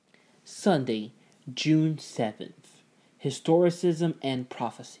Sunday, June 7th. Historicism and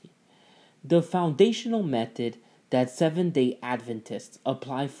Prophecy. The foundational method that Seventh-day Adventists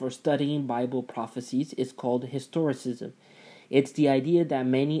apply for studying Bible prophecies is called historicism. It's the idea that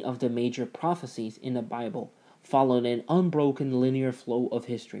many of the major prophecies in the Bible follow an unbroken linear flow of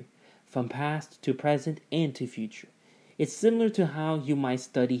history, from past to present and to future. It's similar to how you might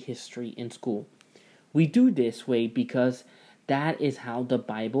study history in school. We do this way because that is how the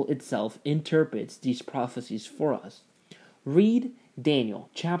Bible itself interprets these prophecies for us. Read Daniel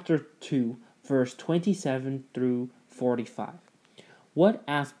chapter 2, verse 27 through 45. What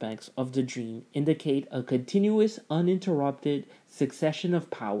aspects of the dream indicate a continuous, uninterrupted succession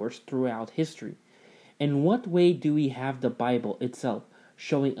of powers throughout history? In what way do we have the Bible itself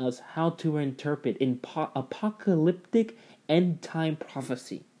showing us how to interpret apocalyptic end-time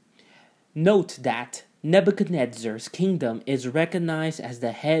prophecy? Note that Nebuchadnezzar's kingdom is recognized as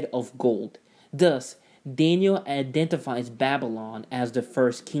the head of gold. Thus, Daniel identifies Babylon as the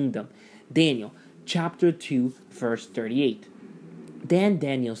first kingdom. Daniel chapter 2, verse 38. Then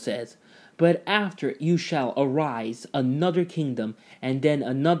Daniel says, "But after you shall arise another kingdom, and then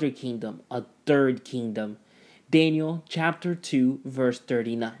another kingdom, a third kingdom." Daniel chapter 2, verse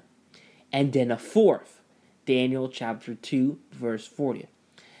 39. And then a fourth. Daniel chapter 2, verse 40.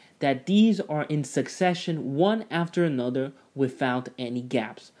 That these are in succession one after another without any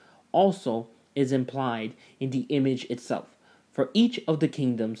gaps also is implied in the image itself, for each of the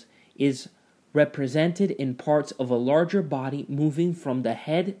kingdoms is represented in parts of a larger body moving from the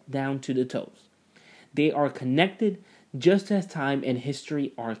head down to the toes. They are connected just as time and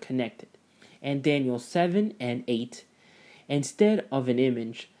history are connected. And Daniel 7 and 8, instead of an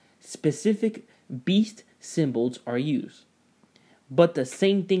image, specific beast symbols are used. But the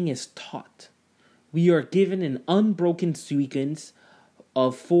same thing is taught. We are given an unbroken sequence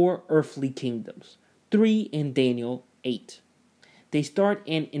of 4 earthly kingdoms, 3 in Daniel 8. They start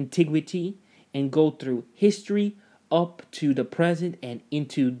in antiquity and go through history up to the present and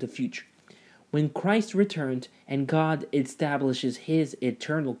into the future, when Christ returns and God establishes his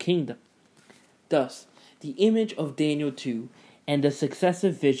eternal kingdom. Thus, the image of Daniel 2 and the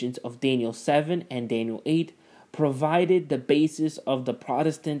successive visions of Daniel 7 and Daniel 8 provided the basis of the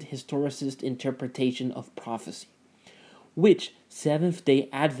Protestant historicist interpretation of prophecy, which Seventh-day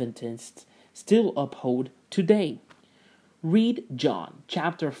Adventists still uphold today. Read John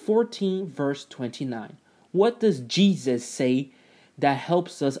chapter 14, verse 29. What does Jesus say that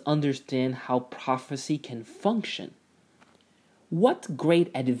helps us understand how prophecy can function? What great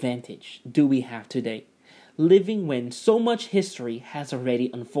advantage do we have today, living when so much history has already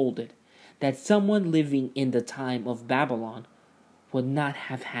unfolded, that someone living in the time of Babylon would not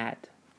have had?